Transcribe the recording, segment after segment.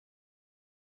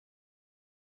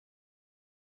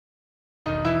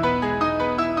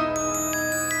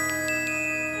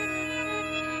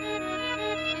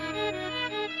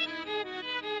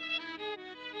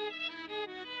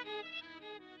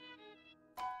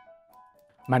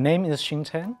My name is Xin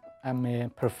Chen. I'm a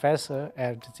professor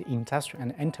at the Industrial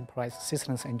and Enterprise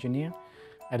Systems Engineer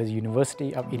at the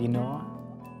University of Illinois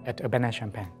at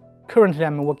Urbana-Champaign. Currently,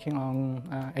 I'm working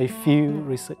on a few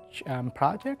research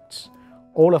projects.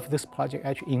 All of these projects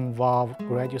actually involve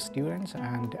graduate students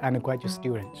and undergraduate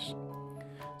students.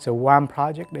 So one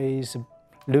project is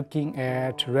looking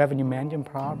at revenue management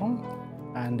problem,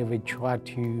 and we try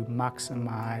to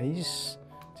maximize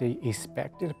the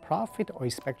expected profit or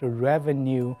expected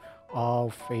revenue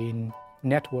of a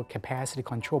network capacity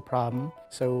control problem.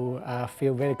 So I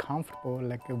feel very comfortable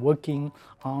working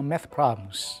on math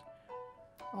problems.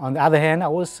 On the other hand, I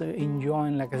also enjoy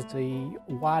the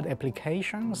wide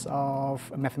applications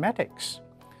of mathematics.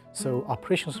 So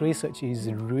operations research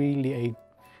is really a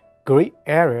great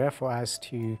area for us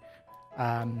to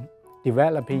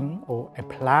developing or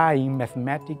applying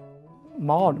mathematical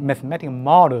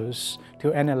models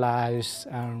to analyze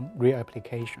real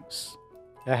applications.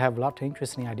 I have a lot of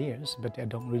interesting ideas, but I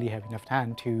don't really have enough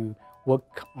time to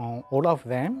work on all of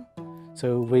them.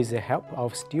 So with the help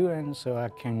of students, so I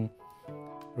can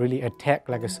really attack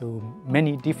so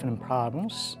many different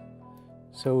problems.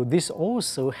 So this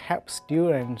also helps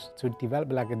students to develop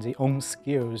their own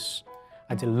skills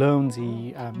and to learn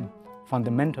the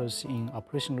fundamentals in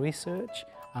operation research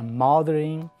and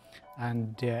modeling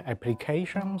and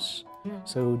applications.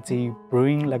 So they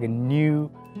bring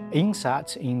new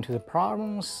insights into the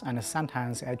problems, and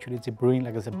sometimes actually they bring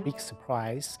a big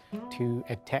surprise to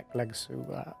attack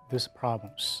these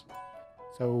problems.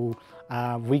 So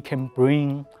we can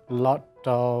bring a lot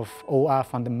of OR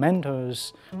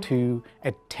fundamentals to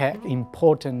attack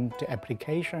important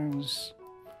applications.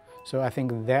 So I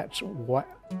think that's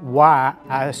why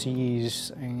IC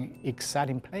is an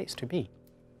exciting place to be.